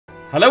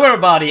Hello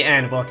everybody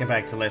and welcome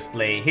back to Let's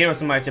Play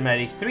Heroes of Might and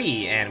Magic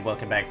 3 and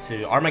welcome back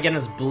to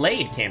Armageddon's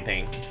Blade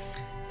campaign.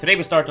 Today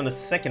we start on the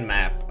second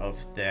map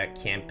of the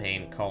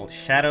campaign called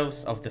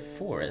Shadows of the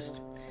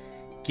Forest.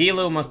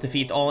 Gilo must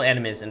defeat all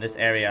enemies in this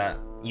area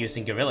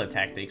using guerrilla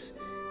tactics.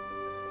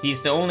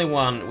 He's the only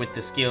one with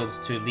the skills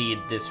to lead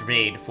this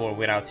raid, for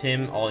without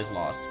him all is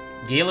lost.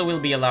 Gilo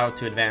will be allowed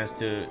to advance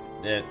to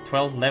the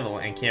 12th level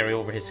and carry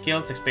over his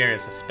skills,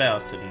 experience and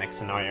spells to the next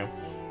scenario.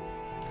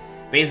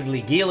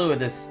 Basically, Gilo is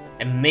this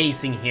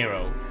amazing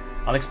hero.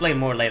 I'll explain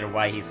more later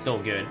why he's so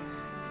good.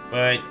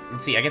 But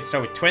let's see, I get to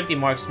start with 20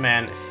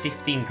 marksmen,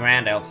 15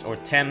 grand elves, or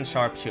 10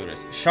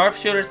 sharpshooters.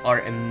 Sharpshooters are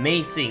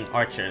amazing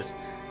archers.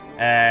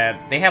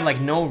 They have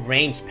like no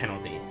range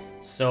penalty.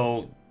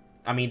 So,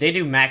 I mean, they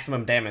do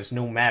maximum damage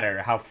no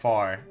matter how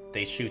far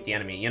they shoot the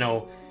enemy. You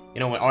know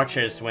with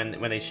archers,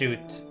 when they shoot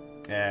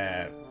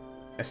a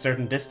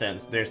certain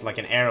distance, there's like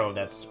an arrow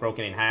that's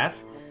broken in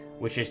half,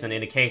 which is an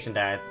indication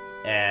that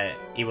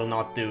it will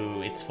not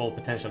do its full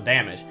potential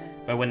damage,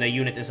 but when the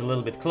unit is a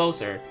little bit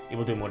closer, it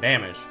will do more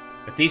damage.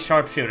 But these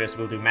sharpshooters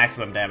will do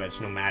maximum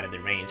damage no matter the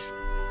range.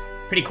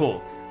 Pretty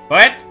cool.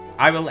 But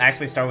I will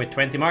actually start with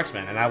 20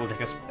 marksmen, and I will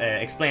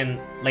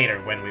explain later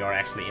when we are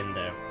actually in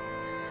the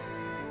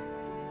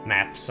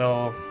map.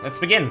 So let's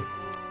begin.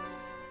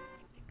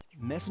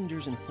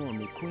 Messengers inform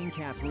me Queen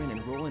Catherine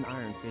and Roland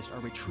Ironfist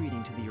are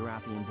retreating to the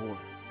Erathian border.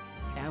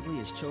 Avli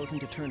has chosen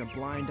to turn a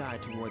blind eye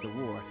toward the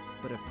war,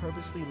 but have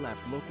purposely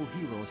left local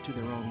heroes to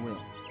their own will.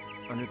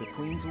 Under the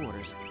Queen's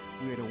orders,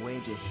 we are to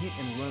wage a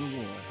hit-and-run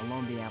war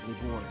along the Avli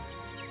border.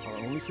 Our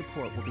only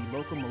support will be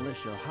local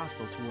militia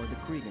hostile toward the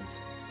Kriegans.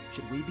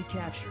 Should we be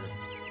captured,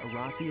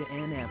 Arathia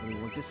and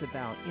Avli will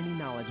disavow any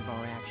knowledge of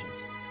our actions.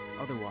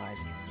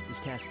 Otherwise, this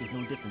task is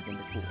no different than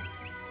before.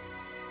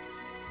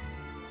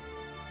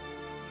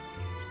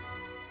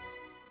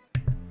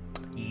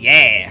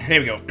 Yeah,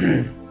 there we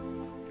go.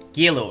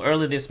 Gilo,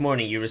 early this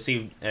morning you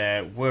received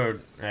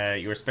word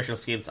your special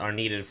skills are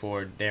needed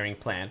for daring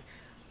plan.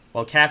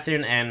 While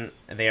Catherine and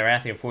the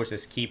Arathian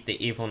forces keep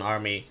the Evil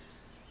army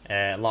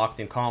locked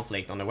in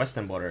conflict on the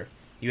western border,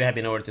 you have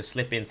been ordered to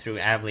slip in through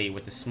Avli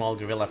with a small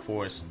guerrilla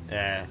force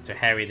to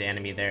harry the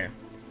enemy there.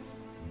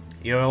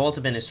 You have also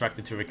been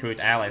instructed to recruit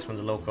allies from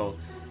the local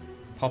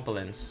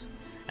populace.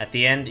 At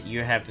the end,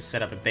 you have to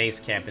set up a base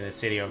camp in the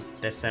city of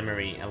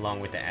Desemeri along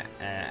with the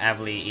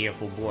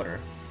Avli-Eofor border.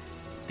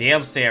 The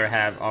elves there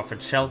have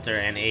offered shelter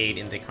and aid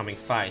in the coming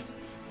fight.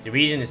 The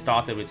region is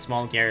dotted with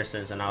small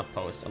garrisons and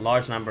outposts, a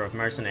large number of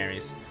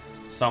mercenaries,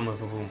 some of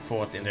whom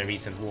fought in the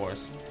recent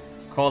wars.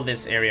 Call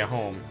this area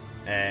home.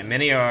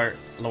 Many are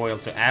loyal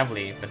to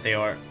Avli, but they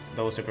are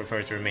those who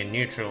prefer to remain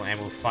neutral and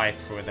will fight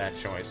for that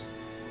choice.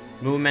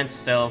 Movement,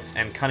 stealth,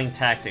 and cunning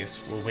tactics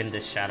will win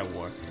this shadow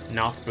war,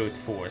 not brute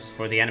force,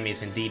 for the enemy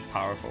is indeed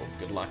powerful.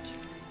 Good luck.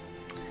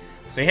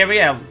 So here we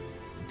have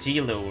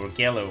Gilo, or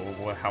Gelo,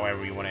 or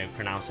however you want to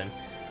pronounce him.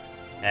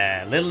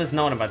 Little is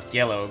known about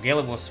Gelo.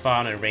 Gelo was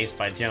founded and raised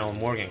by General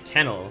Morgan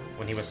Kennel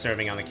when he was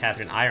serving on the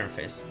Catherine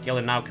Ironfist.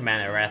 Gelo now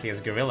commands Arathia's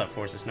guerrilla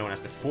forces known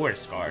as the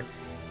Forest Guard.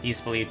 He is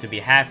believed to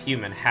be half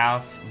human,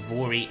 half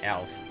Vori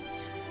elf.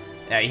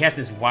 He has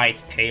this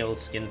white, pale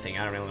skin thing.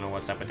 I don't really know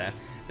what's up with that.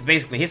 But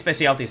basically, his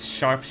specialty is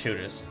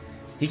sharpshooters.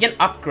 He can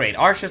upgrade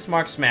archers,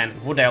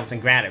 marksmen, wood elves,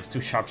 and grand elves to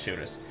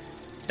sharpshooters.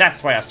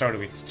 That's why I started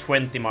with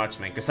 20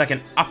 marksmen, because I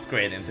can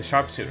upgrade them to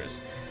sharpshooters.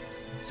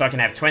 So I can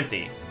have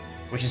 20.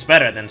 Which is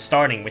better than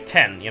starting with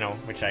 10,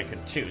 which I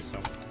could choose, so...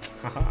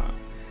 Haha.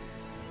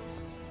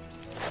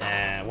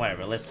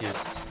 Whatever, let's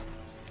just...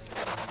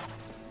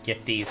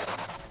 get these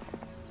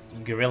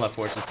guerrilla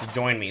forces to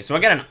join me. So I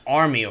got an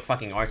army of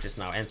fucking archers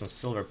now, and some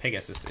silver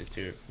Pegasus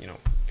to,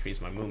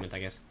 increase my movement, I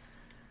guess.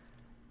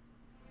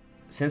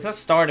 Since I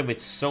started with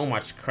so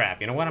much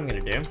crap, you know what I'm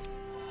gonna do?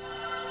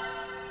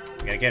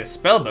 I gotta get a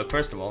spell book,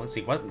 first of all. Let's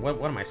see, what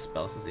are my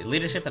spells? Let's see,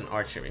 leadership and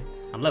archery.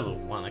 I'm level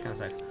 1, I kinda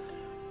suck.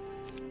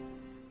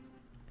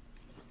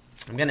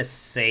 I'm gonna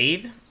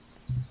save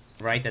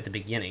right at the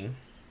beginning,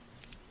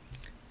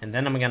 and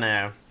then I'm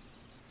gonna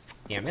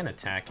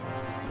attack.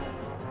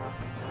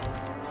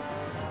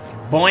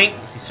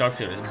 Boing! See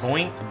sharpshooters.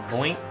 Boing,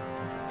 boing,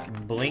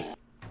 boing,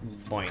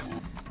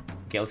 boing.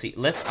 Okay, let's see.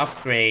 Let's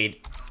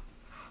upgrade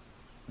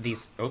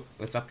these. Oh,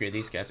 let's upgrade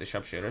these guys to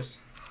sharpshooters.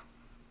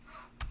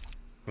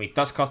 I mean, it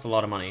does cost a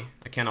lot of money.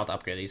 I cannot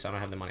upgrade these. I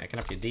don't have the money. I can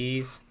upgrade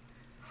these.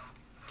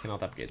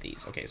 Cannot upgrade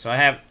these. Okay, so I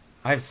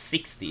have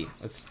 60.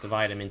 Let's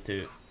divide them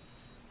into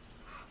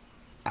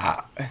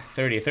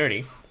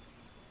 30.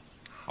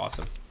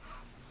 Awesome.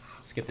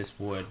 Let's get this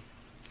wood.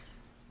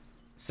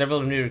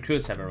 Several new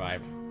recruits have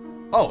arrived.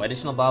 Oh,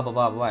 additional blah blah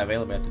blah blah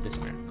available at the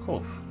display.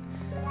 Cool.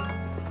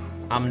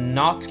 I'm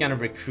not gonna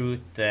recruit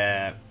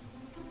the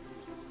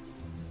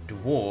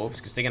dwarves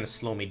because they're gonna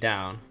slow me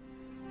down.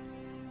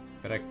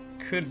 But I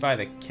could buy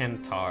the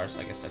Kentars.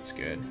 I guess that's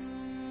good.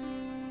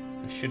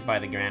 I should buy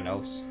the Grand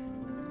Elves.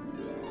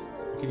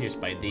 I could just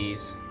buy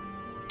these.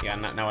 Yeah,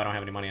 now I don't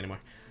have any money anymore.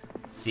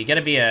 So you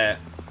gotta be a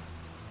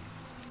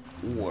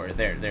war.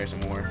 There's a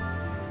war.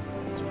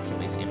 Let's kill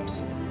these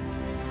imps.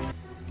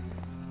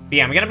 But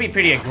yeah, I'm gonna be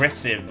pretty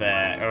aggressive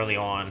early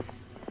on.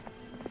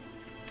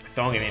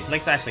 Throwing him in.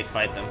 Let's actually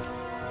fight them.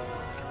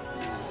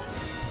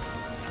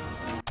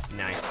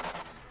 Nice.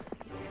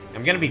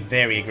 I'm gonna be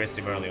very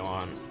aggressive early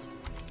on.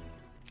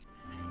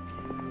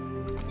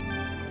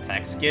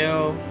 Attack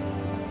skill.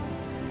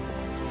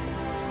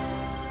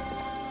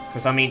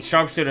 Because, I mean,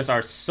 sharpshooters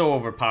are so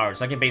overpowered,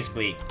 so I can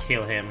basically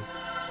kill him.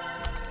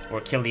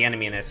 Or kill the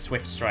enemy in a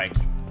swift strike.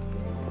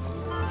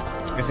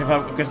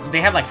 Because they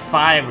have like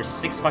 5 or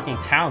 6 fucking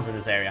towns in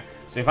this area.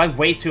 So if I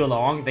wait too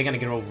long, they're gonna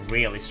grow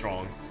really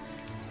strong.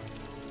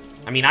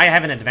 I mean, I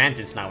have an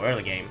advantage now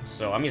early game,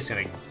 so I'm just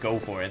gonna go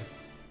for it.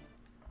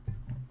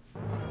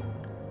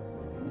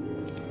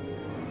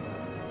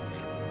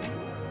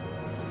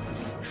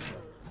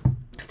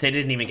 They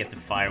didn't even get to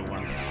fire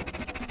once.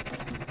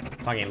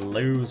 Fucking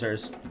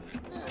losers.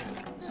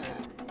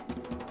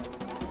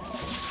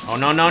 Oh,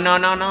 no, no, no,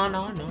 no, no,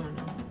 no, no,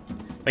 no.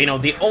 But, you know,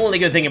 the only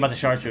good thing about the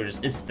sharpshooters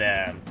is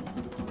their,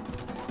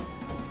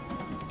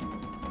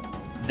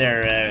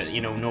 you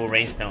know, no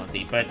range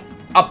penalty. But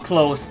up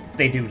close,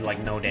 they do,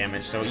 like, no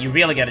damage. So you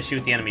really gotta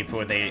shoot the enemy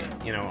before they,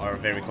 you know, are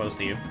very close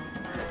to you.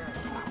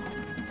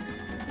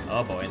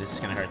 Oh, boy, this is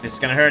gonna hurt. This is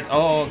gonna hurt.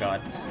 Oh,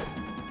 God.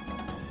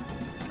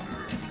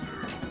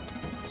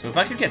 So if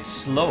I could get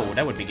slow,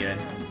 that would be good.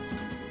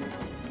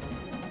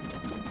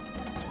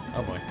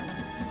 Oh, boy.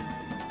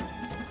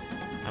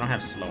 I don't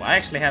have slow. I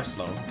actually have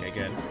slow. Okay,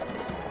 good.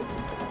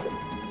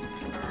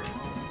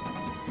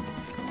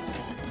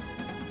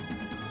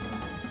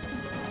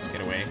 Let's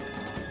get away.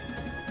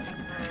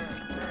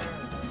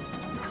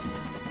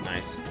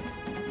 Nice.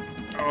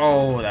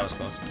 Oh, that was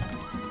close.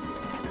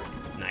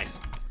 Nice.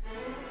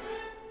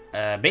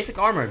 Basic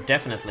armor,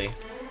 definitely.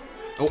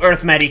 Oh,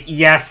 Earth Medic,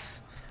 yes!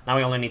 Now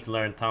we only need to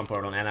learn Town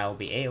Portal and I'll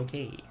be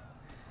A-okay.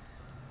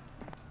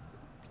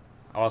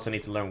 I also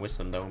need to learn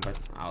Wisdom though, but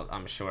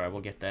I'm sure I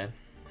will get that.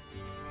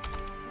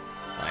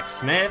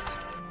 Blacksmith.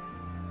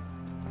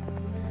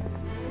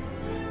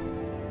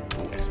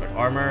 Ooh, expert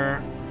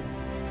armor.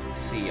 Let's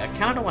see, I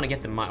kind of don't want to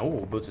get the mine.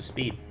 Oh, boots of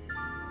speed.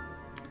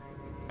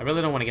 I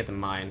really don't want to get the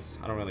mines.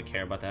 I don't really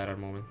care about that at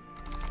the moment.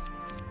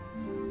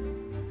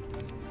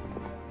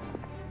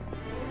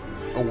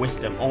 Oh,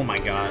 Wisdom. Oh my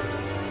god.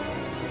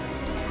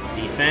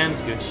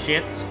 Defense, good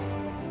shit.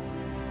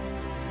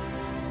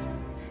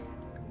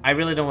 I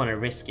really don't want to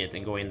risk it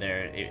and go in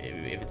there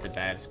if it's a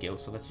bad skill,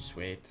 so let's just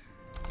wait.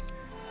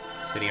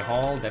 City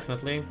Hall,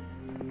 definitely.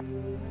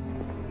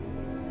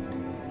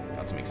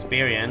 Got some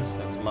experience,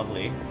 that's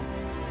lovely.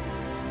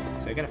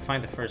 So I gotta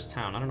find the first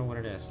town. I don't know what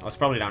it is. Oh, it's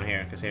probably down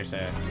here, because here's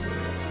a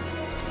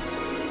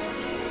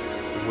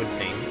wood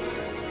thing.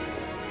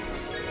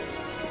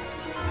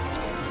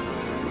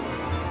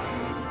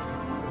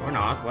 Or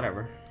not,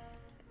 whatever.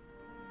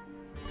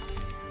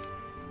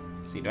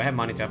 Let's see, do I have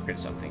money to upgrade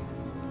something?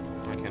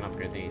 I can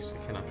upgrade these. I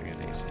can upgrade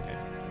these. Okay.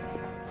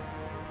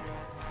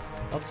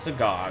 Lots of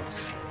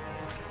gogs.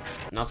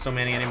 Not so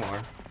many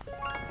anymore.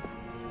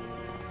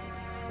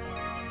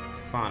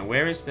 Fun.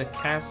 Where is the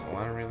castle?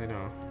 I don't really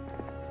know.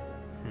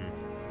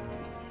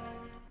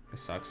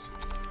 This sucks.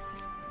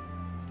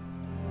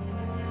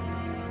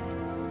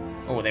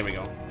 Oh, there we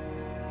go.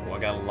 Oh, I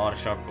got a lot of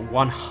sharp.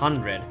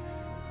 100.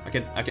 I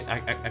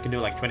can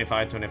do like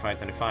 25, 25,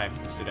 25.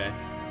 Let's do that.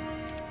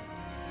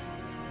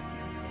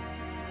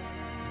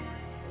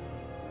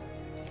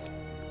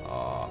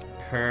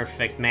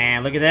 Perfect,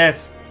 man. Look at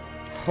this.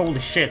 Holy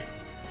shit.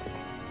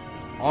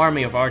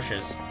 Army of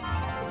archers.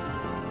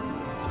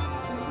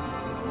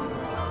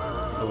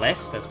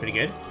 Bless, that's pretty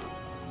good.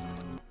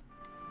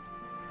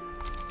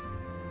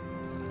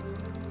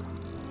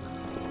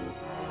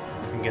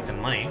 We can get the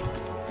money.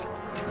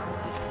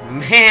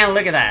 Man,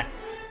 look at that.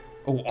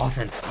 Oh,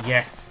 offense.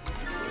 Yes.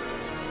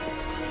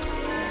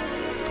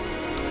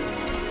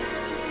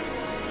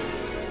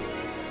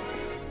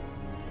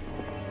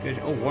 Good.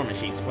 Oh, war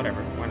machines.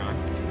 Whatever. Why not?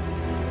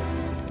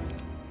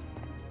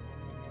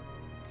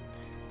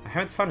 I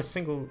haven't found a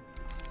single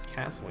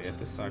castle yet.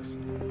 This sucks.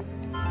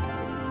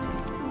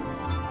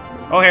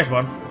 Oh, here's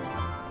one.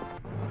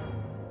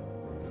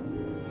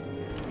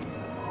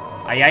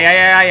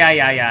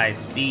 Ay.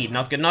 Speed.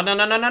 Not good. No.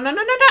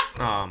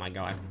 Oh my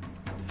god.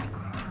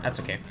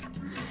 That's okay.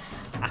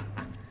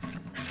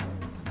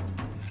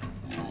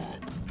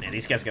 Man,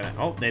 these guys gotta...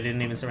 Oh, they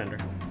didn't even surrender.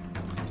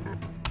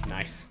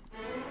 Nice.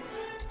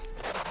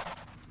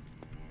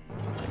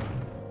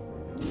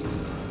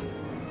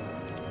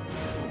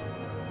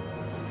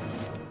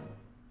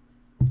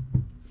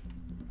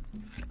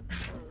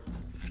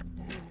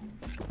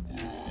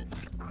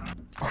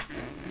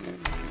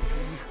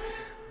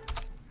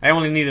 I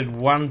only needed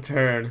one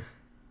turn.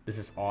 This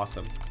is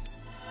awesome.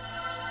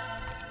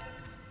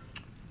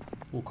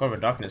 Ooh, Cover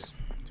Darkness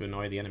to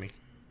annoy the enemy.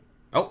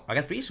 Oh, I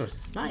got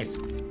resources. Nice.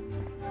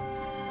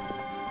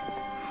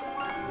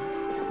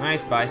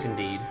 Nice buys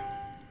indeed.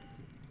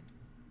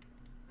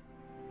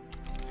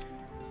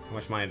 How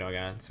much money do I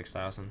got?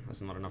 6,000.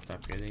 That's not enough to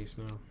upgrade these,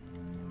 no.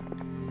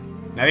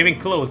 Not even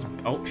close.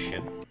 Oh,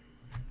 shit.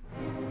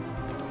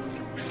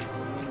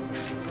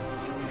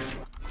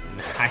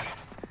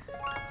 Nice.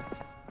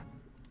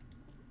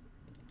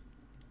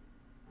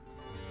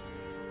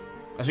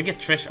 I should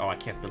get treasure. Oh, I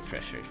can't build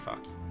treasure. Fuck.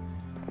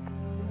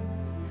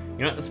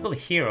 You know what? Let's build a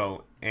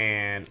hero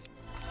and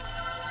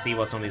see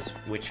what's on these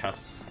witch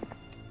huts.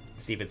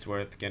 See if it's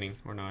worth getting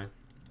or not.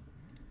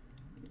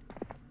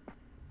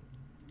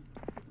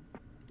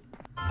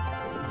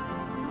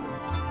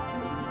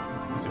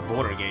 It's a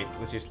border gate.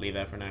 Let's just leave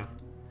that for now.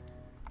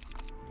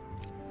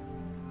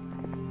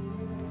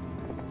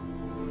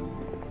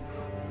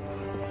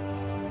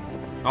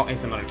 Oh,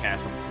 it's another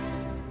castle.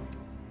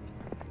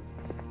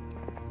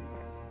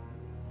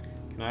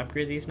 Can I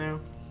upgrade these now?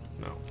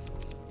 No.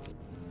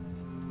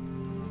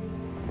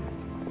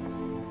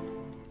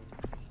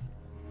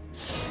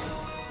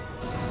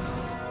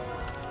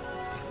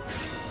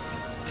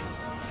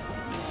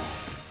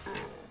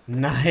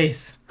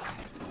 Nice.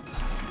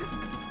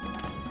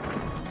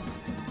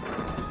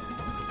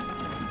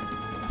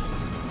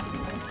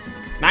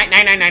 Nine.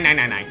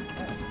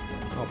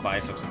 Oh,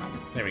 biceps.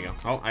 There we go.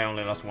 Oh, I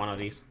only lost one of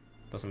these.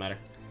 Doesn't matter.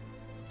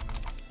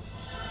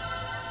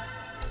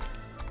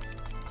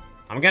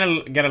 I'm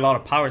gonna get a lot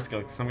of power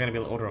skill because I'm gonna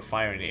build Order of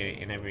Fire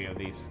in every of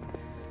these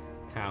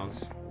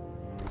towns.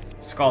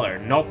 Scholar.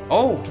 Nope.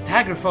 Oh,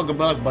 Catagrophoga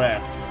bug,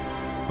 but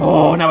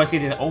oh, now I see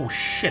the. Oh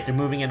shit, they're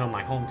moving in on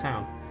my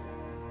hometown.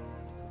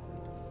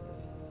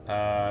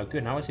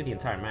 Good. Now I see the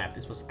entire map.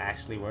 This was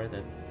actually worth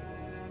it.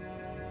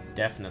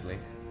 Definitely.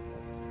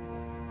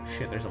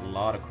 Shit, there's a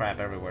lot of crap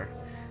everywhere.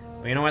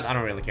 But you know what? I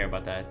don't really care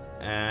about that.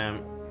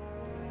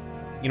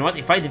 You know what?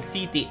 If I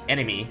defeat the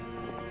enemy,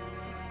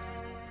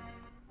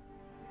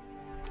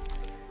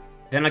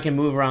 then I can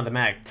move around the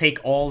map. Take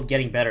all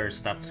getting better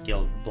stuff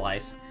skill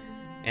Blyce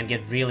and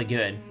get really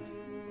good.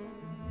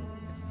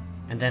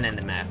 And then end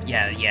the map.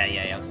 Yeah,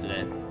 let's do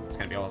that. It's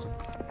gonna be awesome.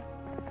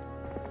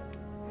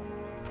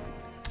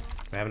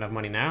 Do I have enough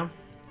money now?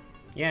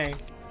 Yay.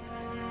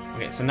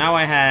 Okay, so now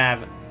I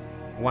have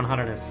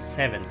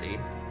 170.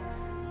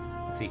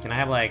 Let's see, can I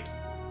have like...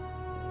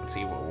 Let's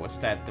see, what's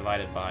that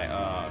divided by?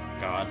 Oh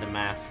god, the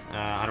math.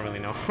 I don't really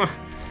know. Fuck,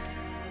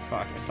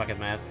 I suck at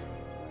math.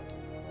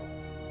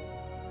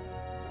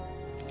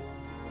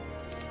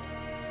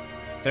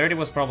 30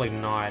 was probably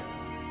not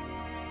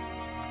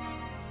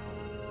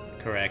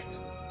correct.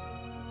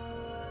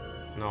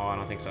 No, I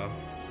don't think so.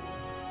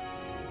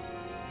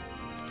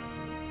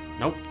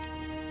 Nope.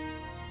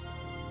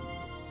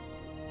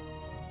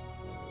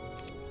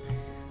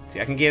 See,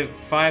 I can give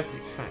 5 to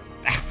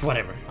 5.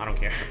 Whatever, I don't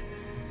care.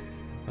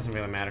 Doesn't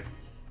really matter.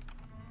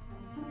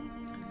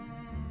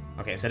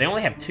 Okay, so they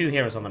only have 2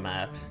 heroes on the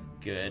map.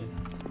 Good.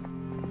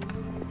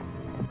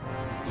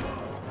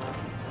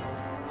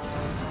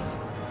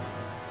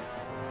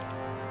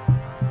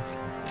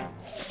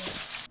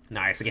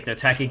 Nice, I get to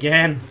attack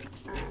again.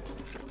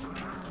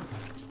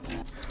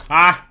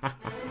 Ah!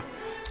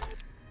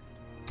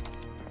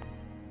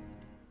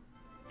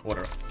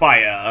 Order of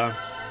Fire.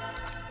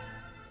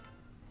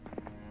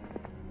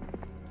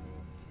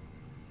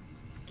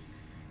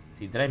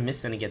 See, did I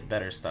miss any get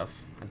better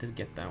stuff? I did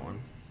get that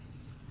one.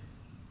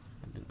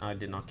 I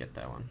did not get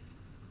that one.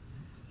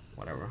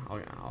 Whatever.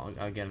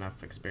 I'll get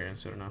enough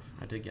experience soon enough.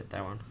 I did get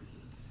that one.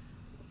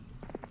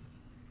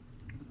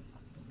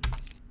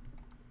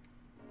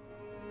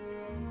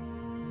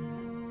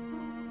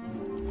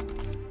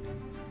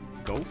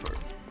 Gopher.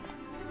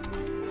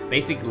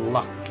 Basic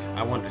luck.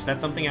 I wonder, is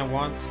that something I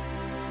want?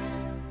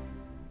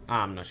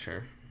 I'm not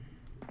sure.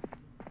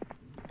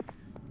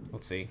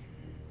 Let's see.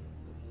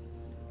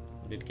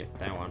 I did get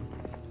that one.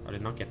 I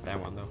did not get that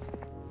one though.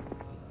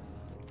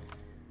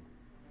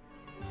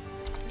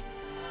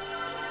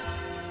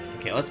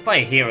 Okay, let's buy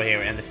a hero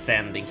here and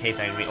defend in case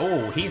I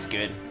oh, he's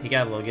good. He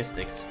got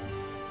logistics.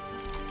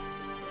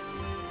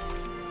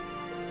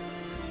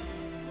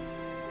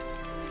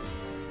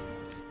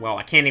 Well,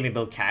 I can't even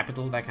build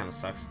capital. That kind of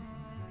sucks.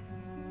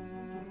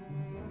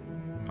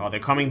 Oh, they're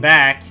coming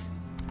back.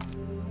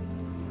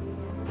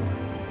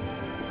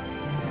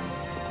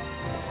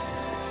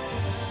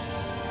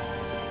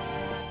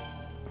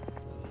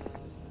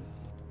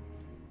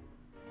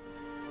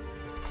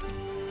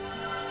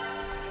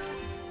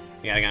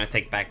 Yeah, I'm gonna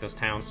take back those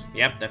towns.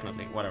 Yep,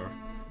 definitely. Whatever.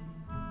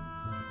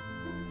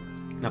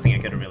 Nothing I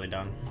could have really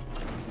done.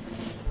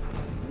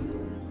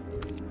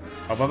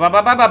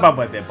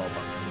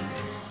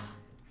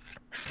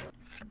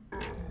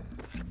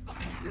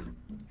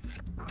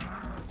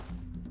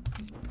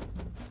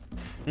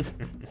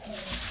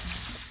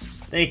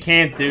 They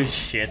can't do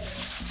shit.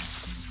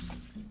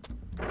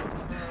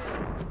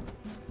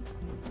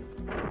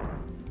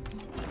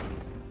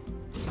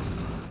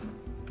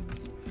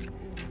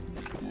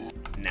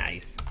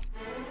 Nice.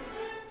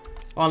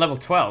 Oh, level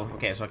 12.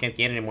 Okay, so I can't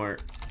get any more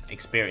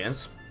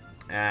experience.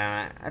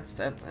 That's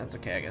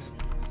okay, I guess.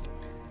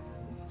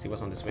 Let's see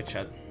what's on this witch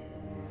hut.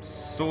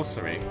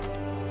 Sorcery.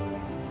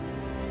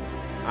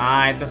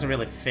 It doesn't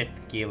really fit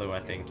Gilu,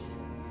 I think.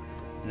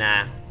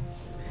 Nah.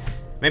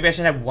 Maybe I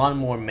should have one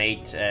more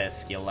mage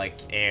skill, like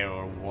air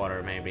or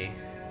water, maybe.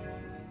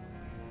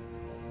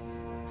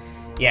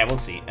 Yeah, we'll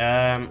see.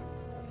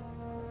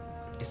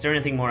 Is there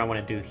anything more I want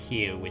to do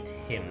here with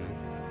him?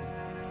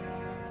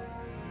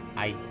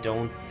 I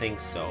don't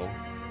think so.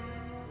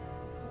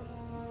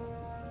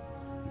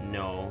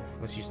 No.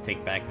 Let's just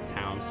take back the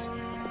towns.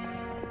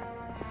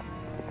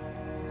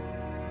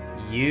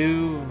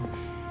 You...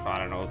 I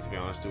don't know, to be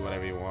honest. Do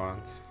whatever you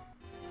want.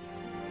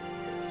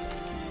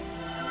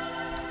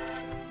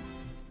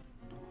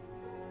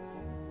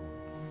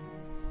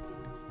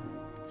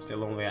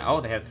 Still only...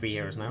 Oh, they have 3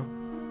 heroes now.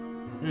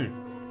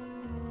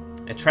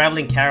 A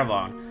traveling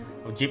caravan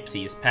of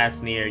gypsies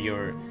passed near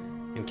your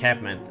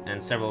encampment,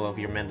 and several of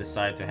your men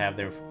decide to have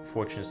their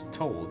fortunes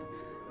told.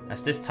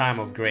 As this time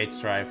of great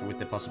strife with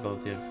the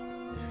possibility of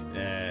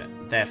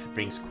death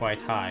brings quite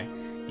high,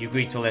 you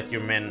agree to let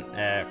your men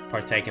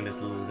partake in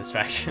this little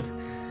distraction.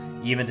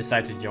 You even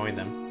decide to join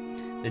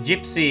them. The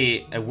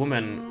gypsy, a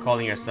woman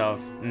calling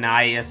herself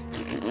Naias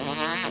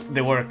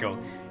the Oracle,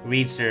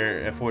 reads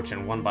their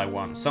fortune one by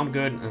one, some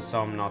good and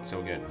some not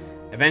so good.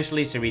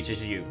 Eventually she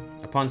reaches you.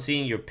 Upon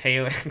seeing your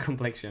pale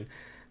complexion,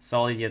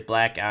 solid yet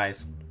black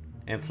eyes,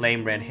 and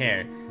flame red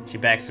hair, she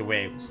backs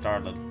away,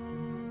 startled.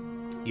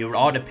 Your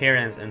odd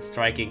appearance and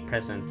striking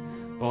presence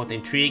both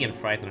intrigue and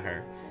frighten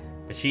her.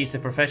 But she's a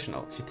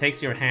professional. She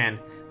takes your hand,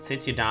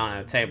 sits you down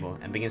at a table,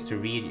 and begins to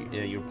read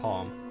your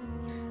palm.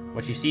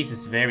 What she sees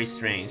is very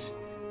strange.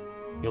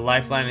 Your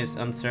lifeline is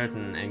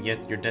uncertain, and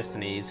yet your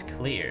destiny is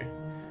clear.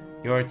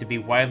 You are to be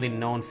a widely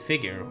known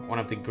figure, one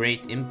of the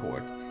great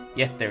import,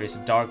 yet there is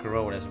a dark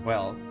road as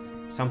well.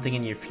 Something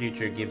in your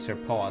future gives her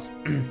pause.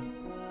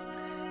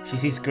 She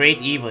sees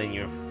great evil in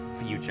your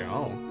future,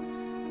 oh.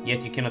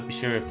 Yet you cannot be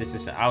sure if this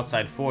is an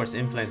outside force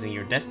influencing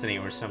your destiny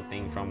or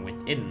something from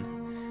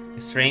within.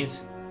 A strange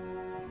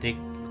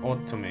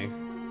dichotomy,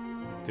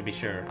 to be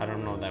sure. I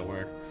don't know that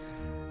word.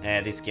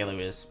 This Gillo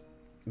is.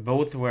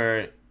 Both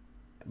where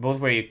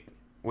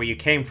you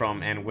came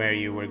from and where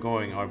you were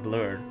going are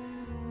blurred.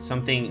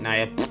 Something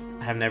I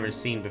have never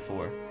seen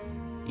before.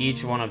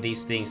 Each one of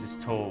these things is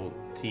told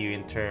to you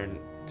in turn,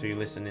 to you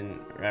listen in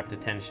rapt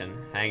attention,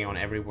 hanging on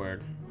every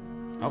word.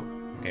 Oh,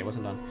 okay,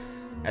 wasn't done.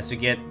 As you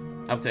get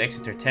up to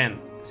Exeter 10,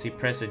 she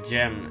presses a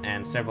gem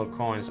and several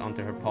coins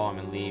onto her palm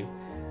and leave,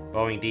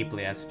 bowing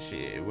deeply as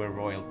she were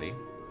royalty.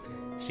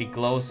 She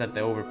glows at the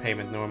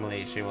overpayment.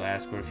 Normally she will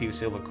ask for a few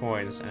silver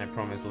coins and I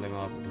promise to live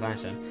up the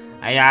mansion.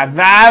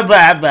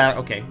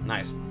 Okay,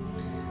 nice.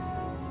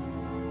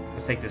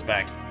 Let's take this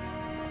back.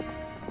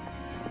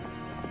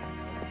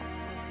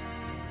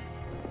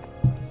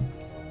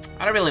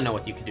 I don't really know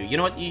what you could do. You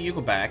know what? You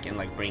go back and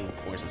like bring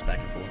forces back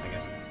and forth, I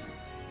guess.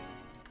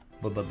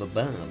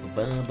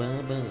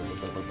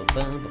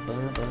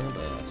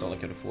 That's all I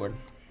could afford.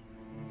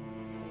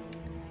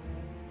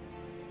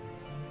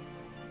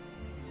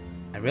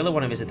 I really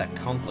want to visit that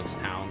Conflux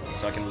town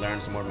so I can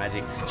learn some more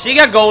magic. She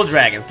got gold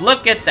dragons.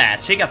 Look at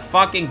that. She got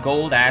fucking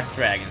gold ass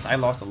dragons. I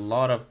lost a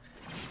lot of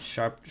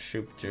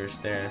sharpshooters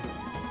there.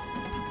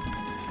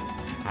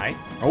 Hi.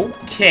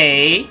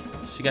 Okay.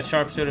 She got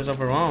sharpshooters of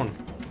her own.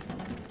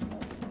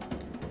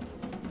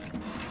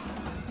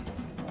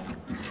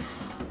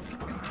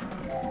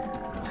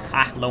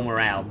 Ha, low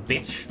morale,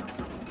 bitch.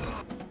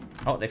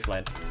 Oh, they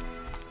fled.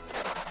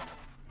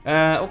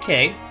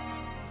 Okay.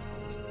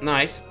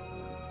 Nice.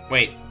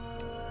 Wait.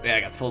 Yeah,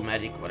 I got full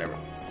magic, whatever.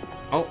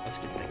 Oh, let's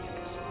get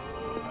this.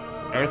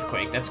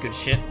 Earthquake, that's good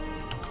shit.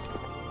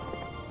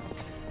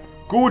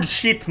 Good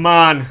shit,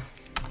 man.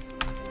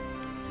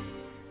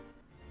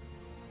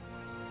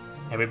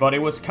 Everybody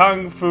was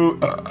kung fu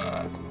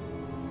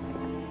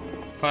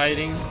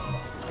fighting.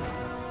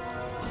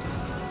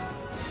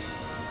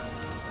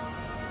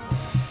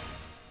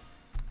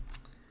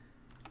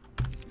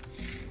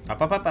 Up.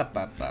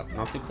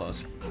 Not too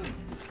close.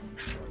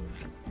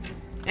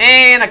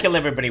 And I kill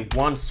everybody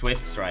one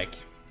swift strike.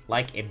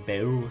 Like a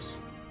boss.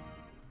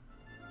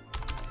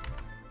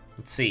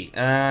 Let's see.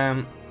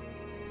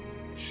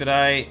 Should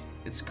I...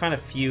 It's kind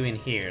of few in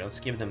here. Let's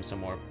give them some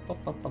more.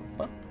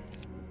 Up.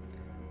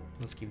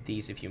 Let's give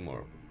these a few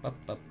more. Up.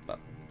 There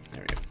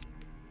we go.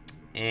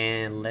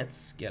 And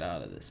let's get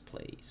out of this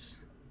place.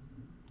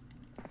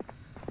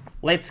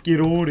 Let's get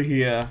out of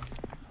here.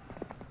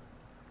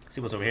 See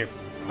what's over here.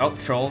 Oh,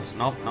 trolls.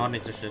 Nope, not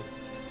interested.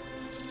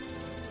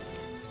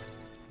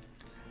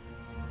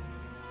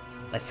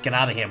 Let's get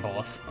out of here,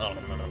 boss. Oh.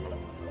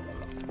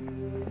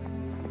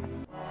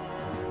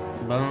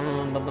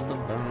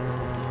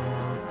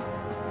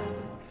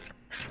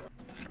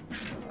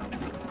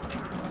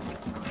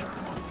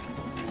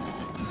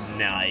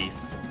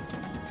 Nice.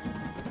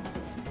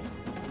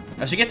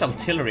 I should get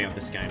artillery on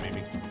this guy,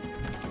 maybe.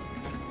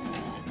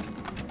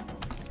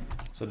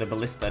 So the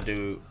ballista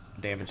do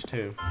damage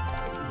too.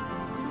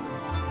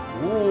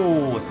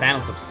 Ooh,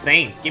 Sandals of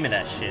Saint. Give me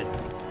that shit.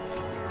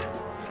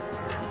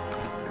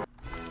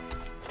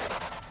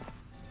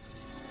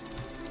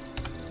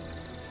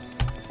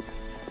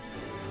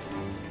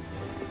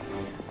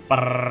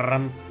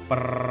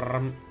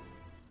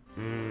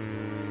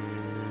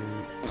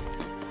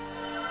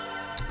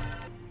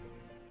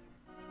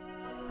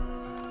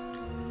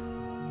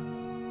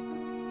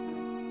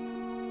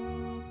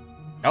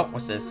 Oh,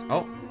 what's this?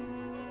 Oh,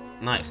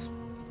 nice.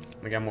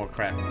 We got more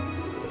crap.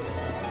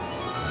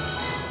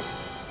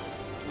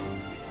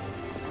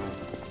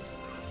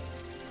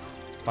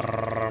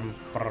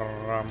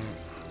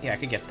 Yeah, I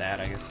could get that,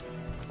 I guess.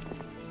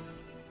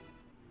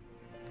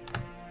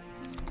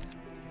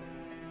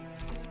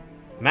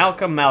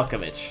 Malcolm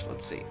Malkovich.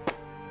 Let's see.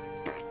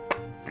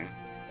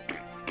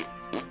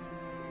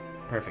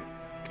 Perfect.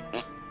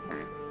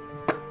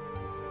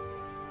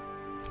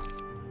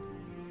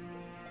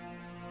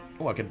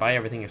 Oh, I could buy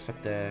everything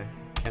except the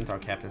Kentaur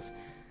captains.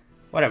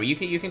 Whatever, you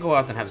can go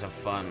out and have some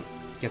fun.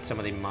 Get some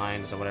of the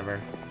mines or whatever.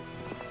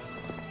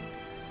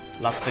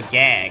 Lots of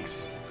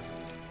gags.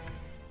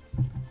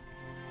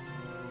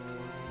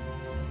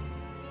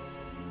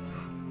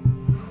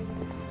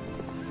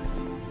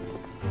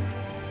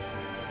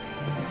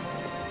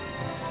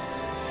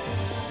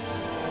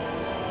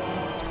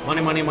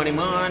 Money, money, money,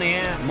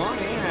 money,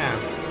 money.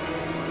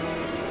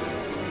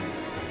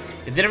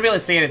 It didn't really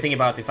say anything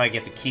about if I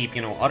get to keep,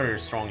 you know, other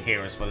strong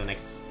heroes for the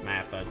next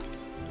map, but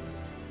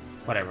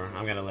whatever.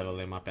 I'm gonna level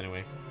them up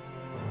anyway.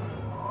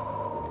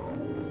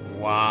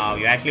 Wow,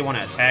 you actually want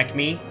to attack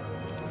me?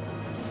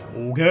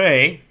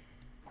 Okay.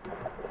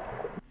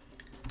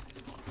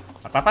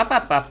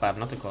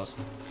 Not too close.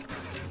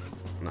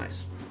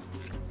 Nice.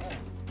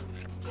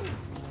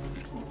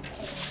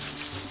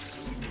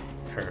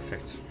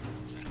 Perfect.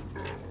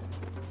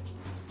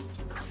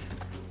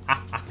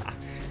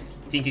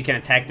 Think you can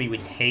attack me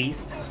with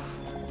haste?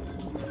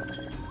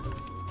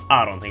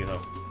 I don't think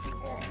so.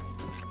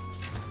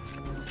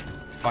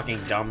 Fucking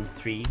dumb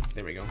 3.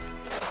 There we go.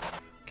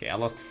 Okay, I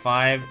lost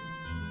 5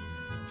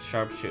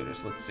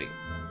 sharpshooters. Let's see.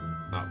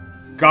 Oh,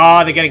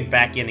 God, they're getting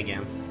back in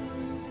again.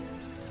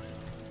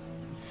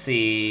 Let's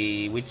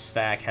see. Which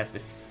stack has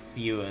the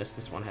fewest?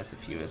 This one has the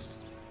fewest.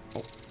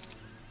 Oh.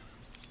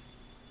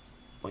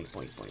 Boink,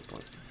 boink, boink,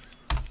 boink.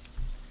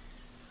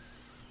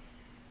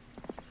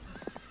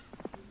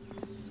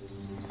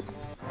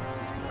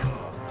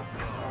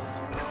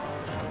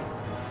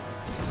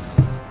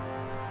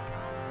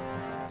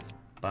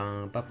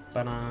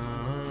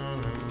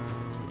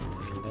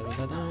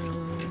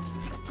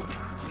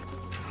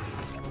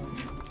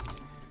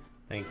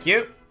 Thank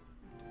you.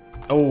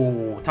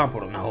 Oh, Town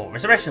Portal. No.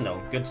 Resurrection,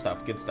 though. Good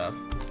stuff. Good stuff.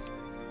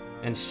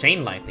 And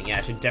Chain Lightning. Yeah,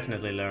 I should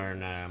definitely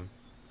learn...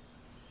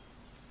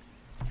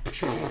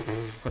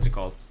 what's it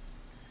called?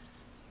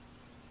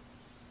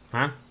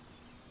 Huh?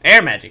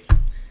 Air Magic.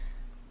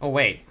 Oh,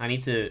 wait. I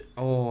need to...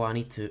 Oh, I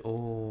need to...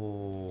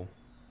 Oh...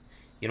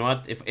 You know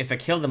what? If I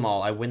kill them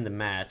all, I win the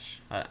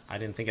match. I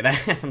didn't think of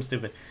that. I'm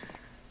stupid.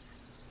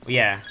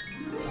 Yeah.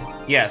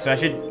 Yeah, so I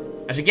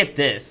should get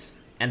this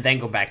and then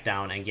go back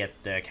down and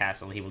get the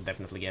castle he will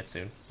definitely get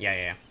soon. Yeah,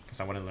 yeah, yeah.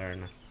 Because I want to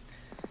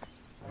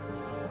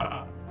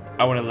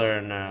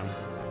learn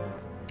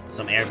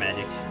some air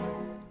magic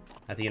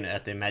at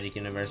the Magic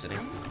University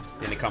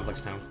in the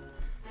complex town.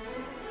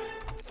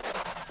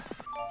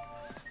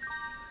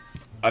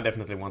 I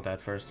definitely want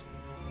that first.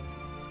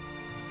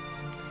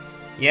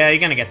 Yeah, you're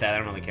gonna get that. I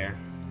don't really care.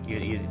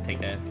 You take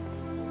that.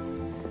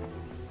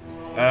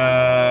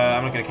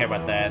 I'm not gonna care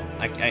about that.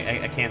 I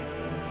can't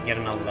get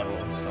another level,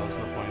 so there's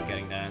no point in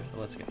getting that. But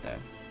let's get that.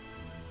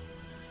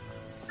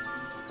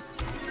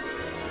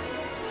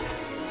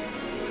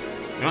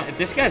 You know, if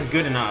this guy's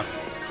good enough,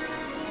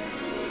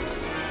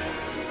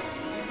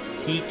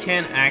 he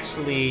can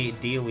actually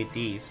deal with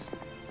these.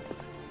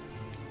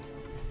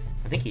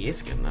 I think he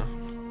is good enough.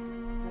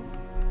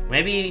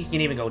 Maybe he can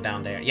even go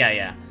down there. Yeah,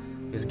 yeah.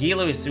 Because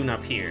Gilo is soon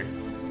up here.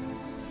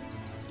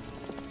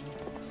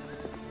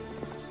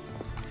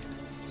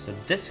 So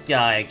this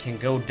guy can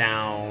go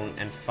down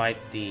and fight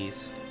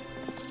these.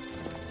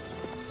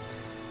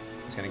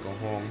 He's gonna go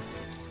home.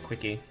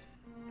 Quickie.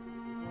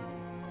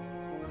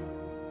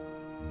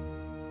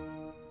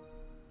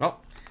 Oh!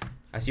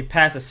 As you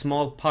pass a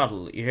small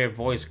puddle, you hear a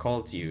voice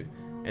call to you.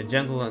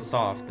 Gentle and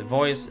soft. The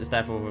voice is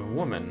that of a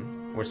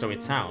woman, or so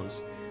it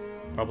sounds.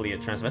 Probably a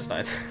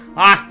transvestite.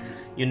 Ah!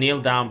 You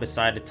kneel down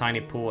beside the tiny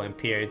pool and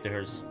peer into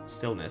her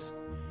stillness.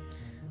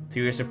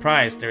 To your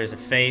surprise, there is a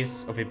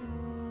face of a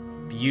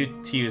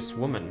beauteous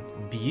woman.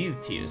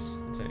 Beauteous.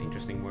 It's an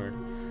interesting word.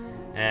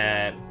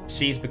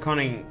 She's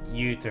beckoning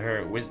you to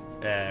her,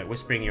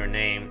 whispering your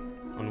name.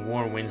 On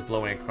warm winds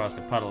blowing across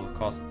the puddle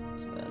caused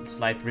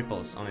slight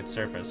ripples on its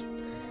surface.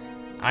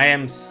 I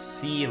am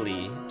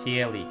Keely,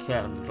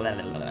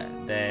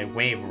 the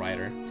Wave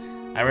Rider.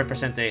 I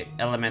represent the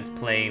element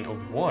plane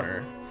of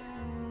water,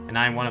 and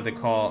I'm one of the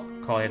call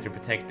here to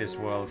protect this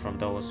world from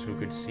those who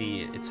could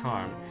see its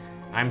harm.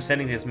 I'm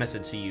sending this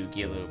message to you,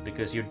 Gilu,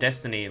 because your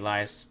destiny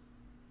lies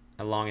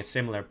along a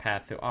similar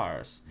path to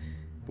ours.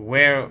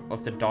 Beware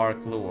of the Dark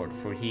Lord,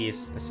 for he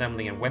is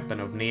assembling a weapon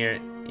of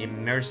near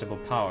immersible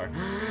power.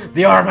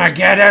 The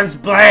Armageddon's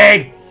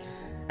Blade!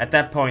 At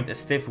that point, a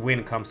stiff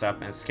wind comes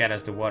up and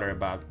scatters the water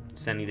about,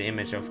 sending the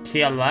image of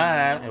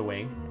Kiala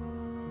away.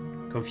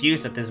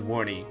 Confused at this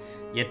warning,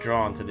 yet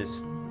drawn to this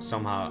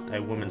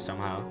woman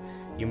somehow,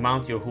 you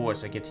mount your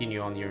horse and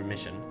continue on your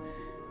mission.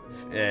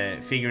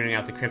 Figuring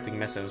out the cryptic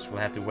message will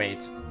have to wait.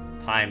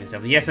 Time is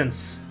of the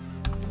essence.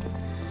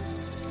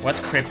 What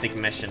cryptic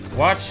mission?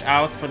 Watch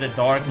out for the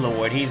Dark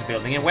Lord. He's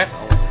building a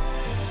weapon.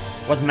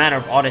 What manner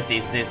of oddity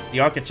is this?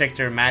 The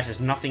architecture matches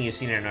nothing you've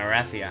seen in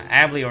Arathia,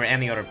 Avli, or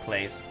any other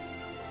place.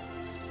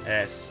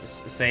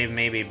 Save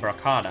maybe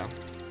Bracada.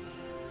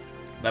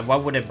 But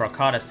what would a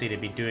Bracada city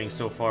be doing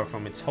so far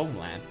from its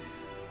homeland?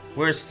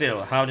 Worse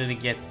still, how did it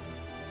get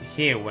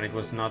here when it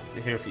was not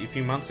here a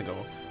few months ago?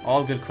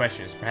 All good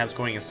questions. Perhaps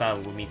going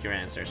inside will meet your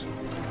answers.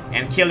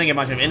 And killing a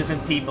bunch of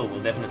innocent people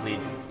will definitely,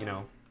 you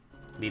know,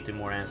 lead to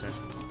more answers.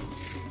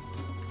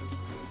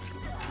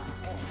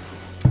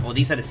 Oh,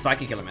 these are the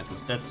psychic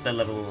elementals. That's the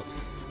level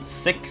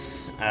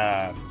 6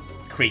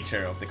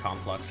 creature of the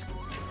Conflux.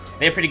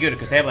 They're pretty good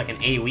because they have like an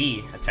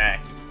AoE attack.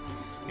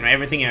 You know,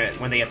 everything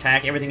when they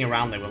attack, everything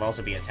around them will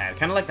also be attacked.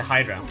 Kind of like the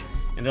Hydra.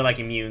 And they're like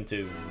immune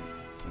to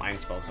mind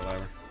spells or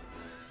whatever.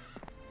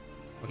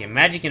 Okay,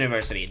 Magic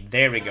University.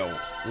 There we go.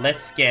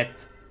 Let's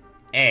get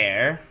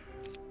air.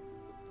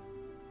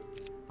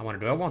 I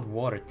want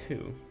water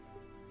too.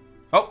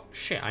 Oh,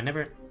 shit. I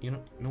never... You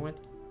know what?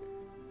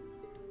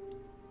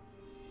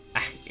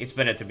 Ah, it's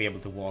better to be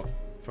able to walk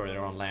further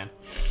on land.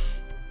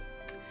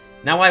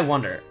 Now I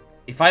wonder,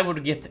 if I were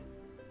to get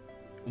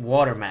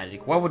water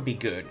magic, what would be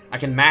good? I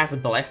can mass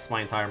bless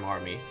my entire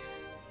army.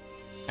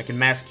 I can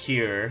mass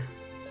cure.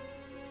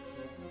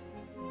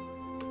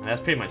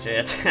 That's pretty much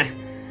it.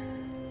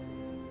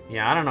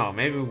 Yeah, I don't know.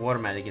 Maybe water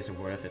magic isn't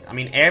worth it. I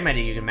mean, air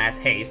magic you can mass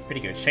haste.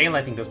 Pretty good. Chain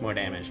lightning does more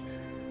damage.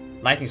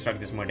 Lightning strike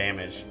does more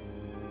damage.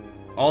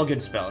 All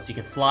good spells. You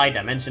can fly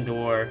Dimension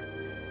Door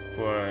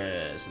for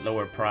a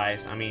lower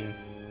price. I mean...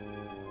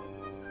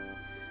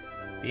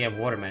 Yeah,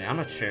 water magic. I'm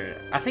not sure.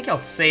 I think I'll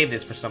save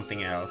this for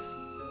something else.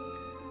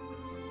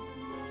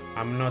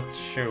 I'm not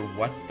sure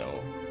what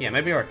though. Yeah,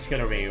 maybe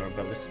artillery or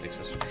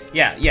ballistics or something.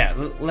 Yeah,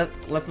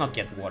 let's not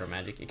get water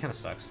magic. It kind of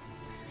sucks.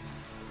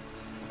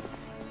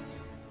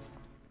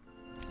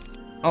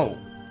 Oh.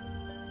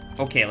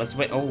 Okay, let's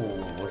wait. Oh,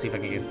 let's see if I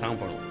can get town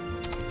portal.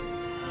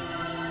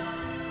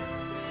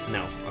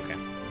 No, okay.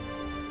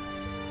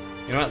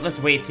 You know what? Let's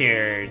wait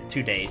here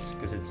 2 days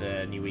because it's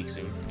a new week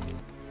soon.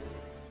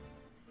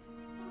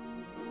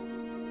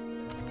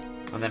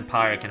 And then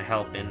Pyre can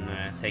help in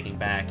taking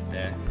back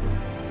the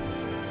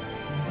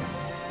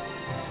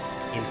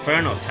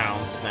Inferno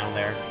towns down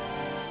there.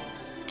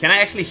 Can I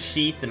actually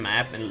cheat the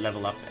map and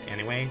level up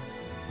anyway?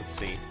 Let's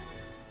see.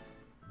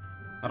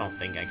 I don't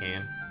think I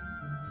can.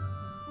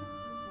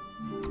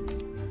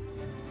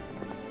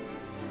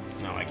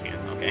 No, I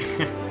can't. Okay.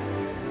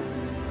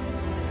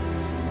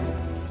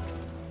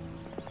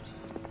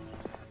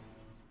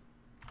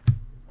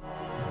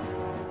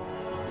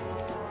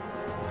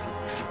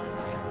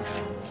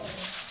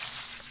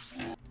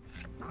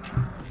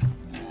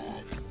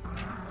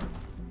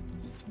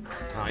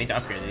 I need to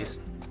upgrade these.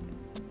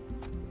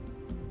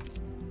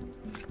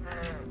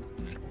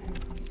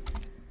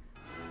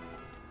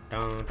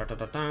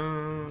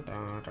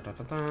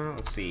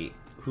 Let's see.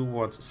 Who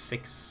wants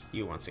 6?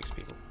 You want 6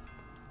 people.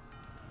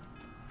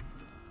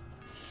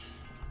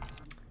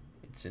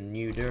 It's a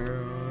new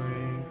door.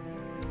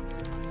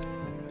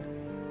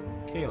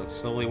 Okay, let's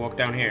slowly walk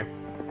down here.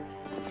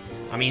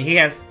 I mean, he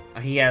has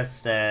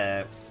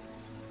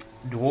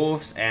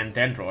dwarves and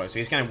dendroids, so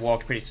he's gonna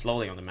walk pretty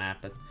slowly on the map,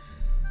 but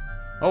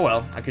oh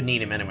well, I could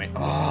need him anyway.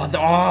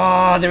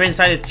 Oh, they're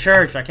inside the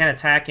church. I can't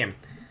attack him.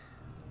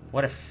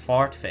 What a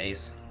fart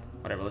face.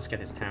 Whatever, let's get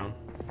this town.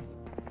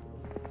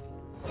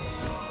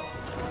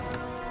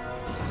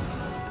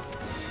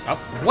 Oh,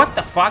 what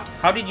the fuck?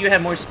 How did you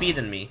have more speed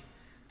than me?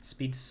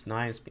 Speed's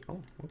 9, speed.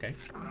 Oh, okay.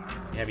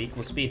 You have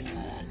equal speed.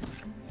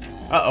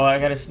 Uh-oh, I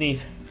gotta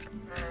sneeze.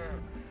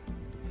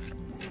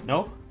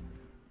 No?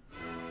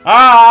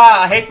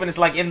 Ah, I hate when it's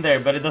like in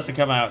there, but it doesn't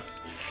come out.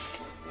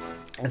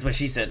 That's what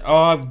she said.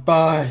 Oh,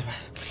 but...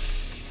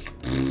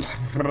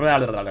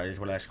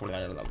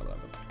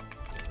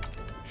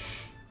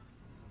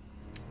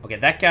 Okay,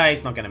 that guy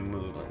is not gonna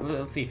move.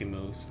 Let's see if he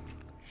moves.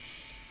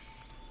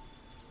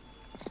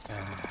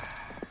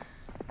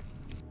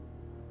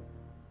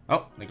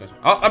 Oh, there goes.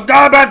 Oh, I'm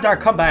done!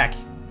 Come back!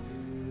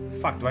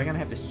 Fuck, do I gonna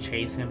have to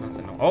chase him? That's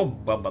a no. Oh,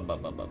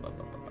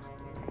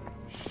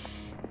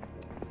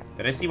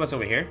 Did I see what's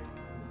over here?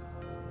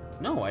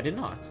 No, I did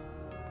not.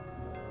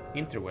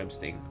 Interwebs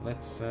thing.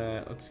 Let's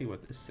see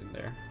what is in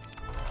there.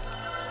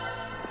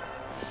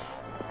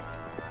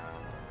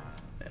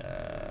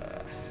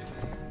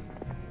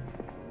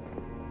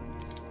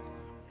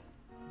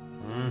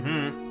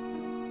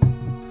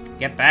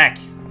 Get back.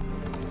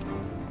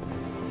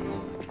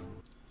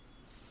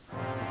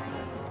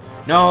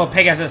 No,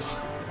 Pegasus.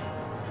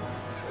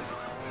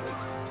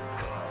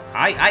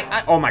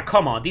 Oh my,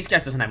 come on. These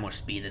guys doesn't have more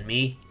speed than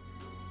me.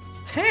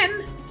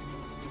 10?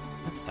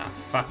 What the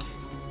fuck?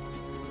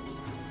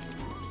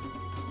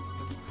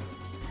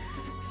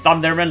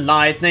 Thunder and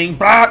lightning.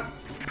 Bah!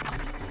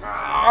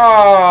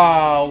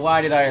 Oh,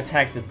 why did I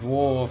attack the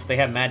dwarves? They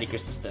have magic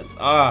resistance.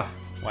 Ah,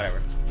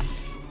 whatever.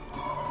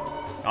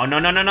 Oh, no.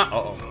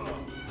 Uh-oh.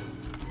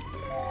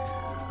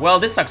 Well,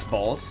 this sucks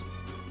balls.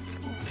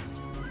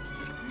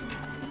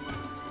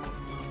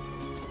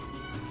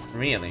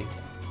 Really?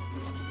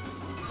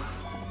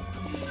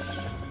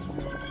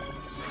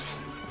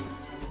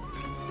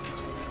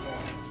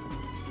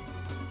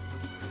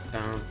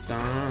 Dun,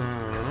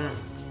 dun,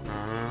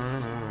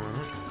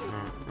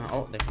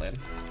 oh, they fled.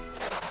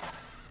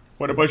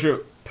 What a bunch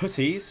of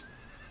pussies.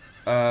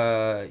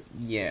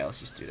 Yeah, let's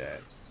just do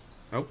that.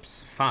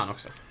 Oops, fan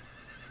också.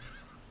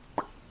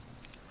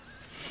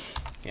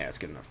 Yeah, it's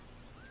good enough.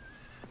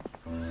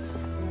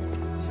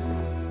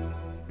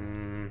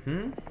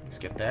 Let's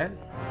get that.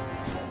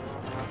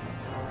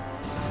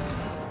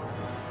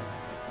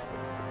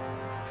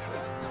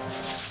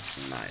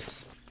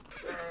 Nice.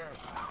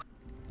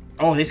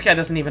 Oh, this guy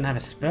doesn't even have a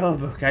spell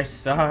book. I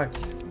suck.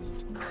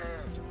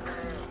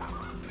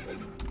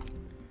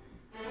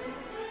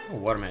 Oh,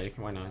 water magic.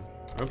 Why not?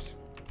 Oops.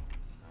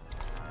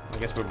 I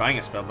guess we're buying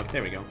a spell book.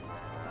 There we go.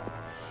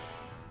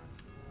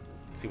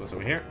 Let's see what's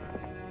over here.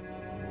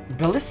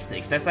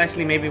 Ballistics. That's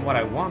actually maybe what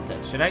I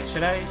wanted. Should I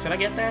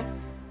get that?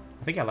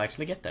 I think I'll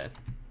actually get that.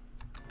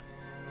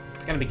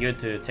 It's gonna be good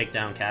to take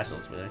down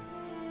castles with it.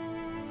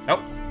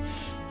 Oh.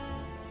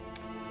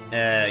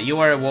 You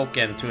are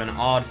awoken to an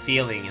odd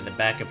feeling in the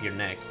back of your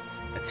neck.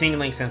 A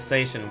tingling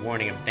sensation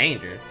warning of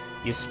danger.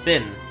 You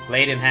spin,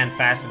 blade in hand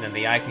fastened and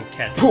the eye can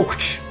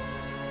catch.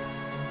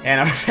 And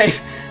are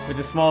faced with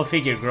a small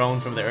figure grown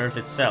from the earth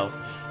itself.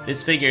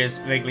 This figure is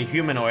vaguely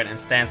humanoid and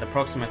stands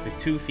approximately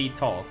 2 feet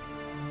tall.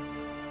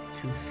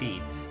 2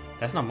 feet.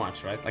 That's not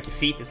much, right? Like a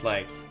feet is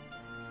like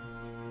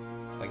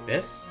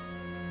this.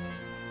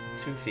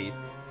 So 2 feet.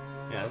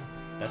 Yeah,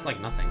 that's like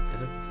nothing,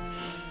 is it?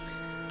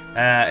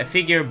 A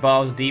figure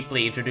bows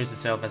deeply, introduces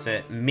itself as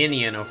a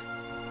minion of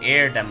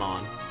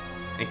Erdamon.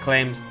 It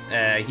claims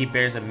he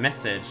bears a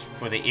message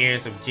for the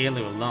ears of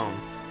Gilu alone.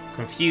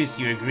 Confused,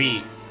 you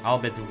agree,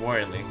 albeit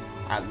warily.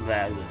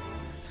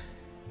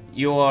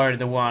 You are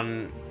the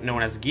one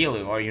known as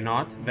Gilu, are you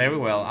not? Very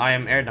well, I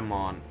am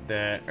Erdamon,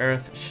 the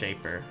Earth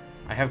Shaper.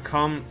 I have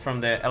come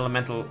from the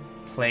elemental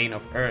plane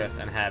of Earth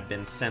and have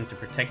been sent to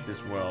protect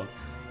this world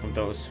from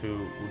those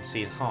who would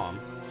see it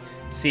harm.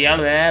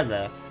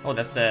 Cialuela. Oh,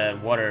 that's the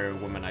water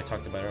woman I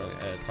talked to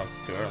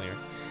earlier.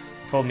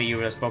 Told me you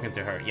had spoken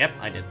to her. Yep,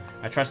 I did.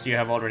 I trust you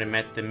have already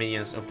met the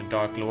minions of the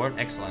Dark Lord.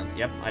 Excellent.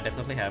 Yep, I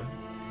definitely have.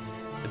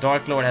 The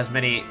Dark Lord has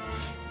many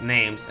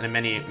names and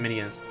many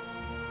minions.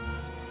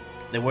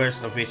 The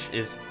worst of which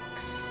is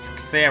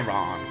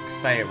Xeron.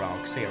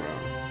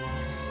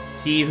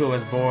 He who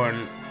was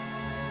born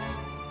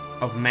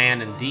of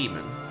man and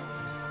demon.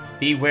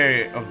 Be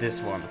wary of this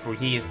one, for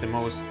he is the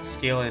most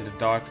skilled in the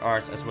dark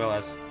arts as well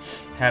as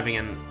having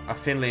an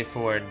affinity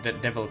for the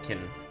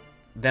Devilkin.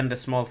 Then the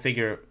small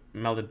figure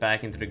melted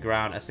back into the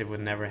ground as if it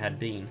never had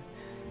been.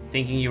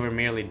 Thinking you were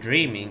merely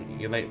dreaming,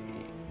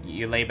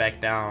 you lay back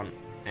down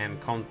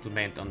and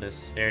compliment on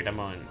this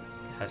Erdamon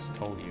has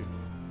told you.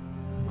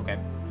 Okay.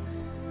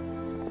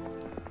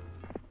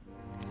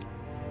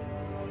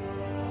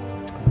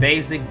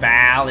 Basic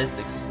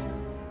ballistics.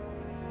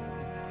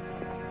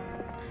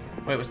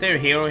 Wait, was there a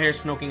hero here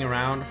snoking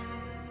around?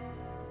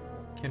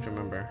 Can't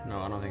remember. No,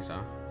 I don't think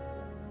so.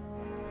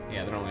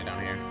 Yeah, they're only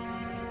down here.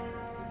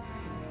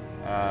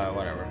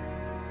 Whatever.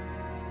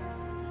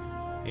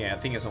 Yeah, I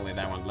think it's only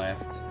that one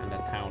left, and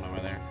that town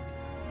over there.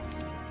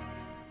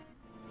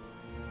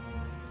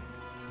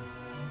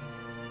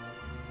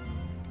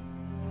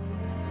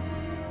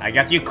 I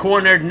got you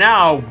cornered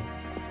now,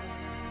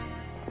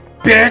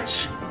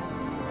 bitch!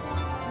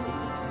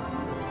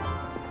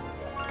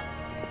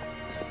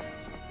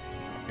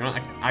 You know,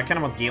 I kind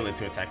of want Gilu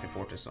to attack the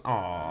fortress.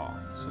 Oh,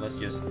 so let's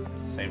just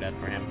save that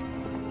for him.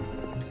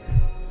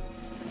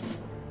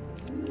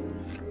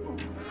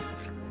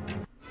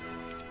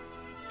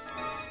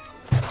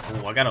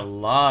 Oh, I got a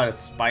lot of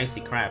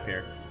spicy crap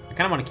here. I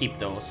kind of want to keep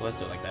those, so let's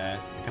do it like that.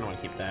 I kind of want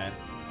to keep that.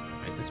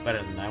 Is this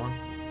better than that one?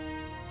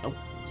 Nope,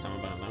 it's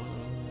not better than that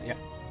one. Yep.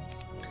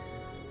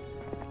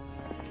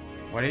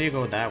 Why did you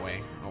go that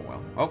way? Oh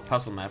well. Oh,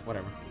 puzzle map,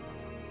 whatever.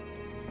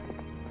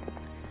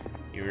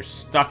 You're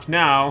stuck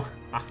now.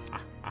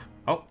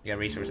 Oh, you got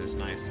resources,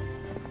 nice.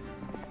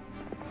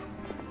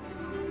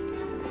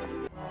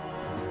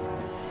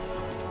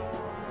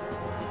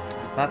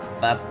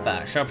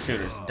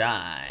 Sharpshooters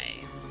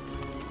die.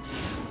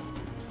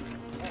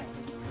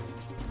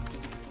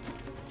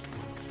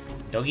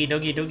 Doggy,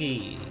 doggy,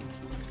 doggy.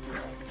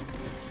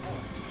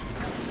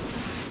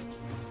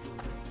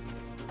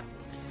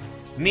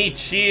 Meat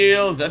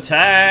shield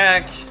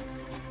attack.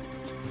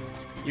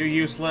 You're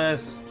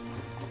useless.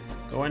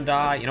 Go and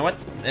die. You know what?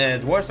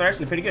 Dwarves are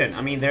actually pretty good.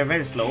 I mean, they're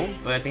very slow,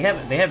 but they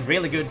have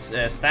really good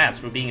stats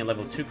for being a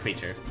level 2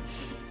 creature.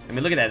 I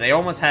mean, look at that. They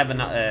almost have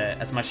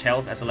as much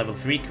health as a level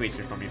 3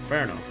 creature from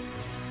Inferno.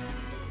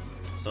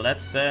 So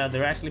that's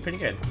they're actually pretty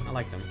good. I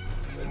like them.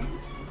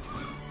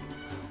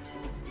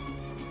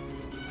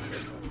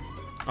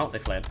 Oh, they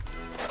fled.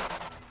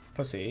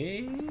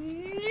 Pussy.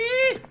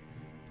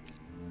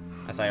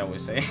 As I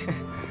always say.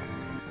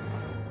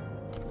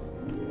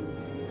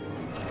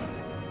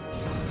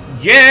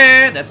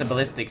 Yeah, that's a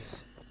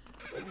ballistics.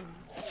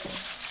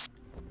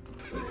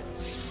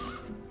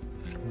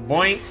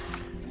 Boink.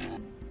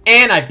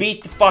 And I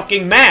beat the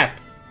fucking map.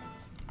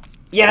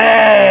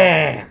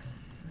 Yeah.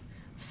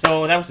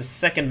 So that was the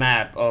second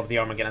map of the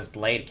Armageddon's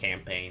Blade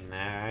campaign.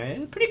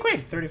 Pretty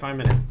quick, 35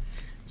 minutes.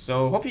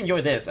 So hope you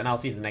enjoyed this, and I'll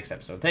see you in the next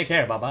episode. Take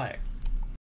care, bye-bye.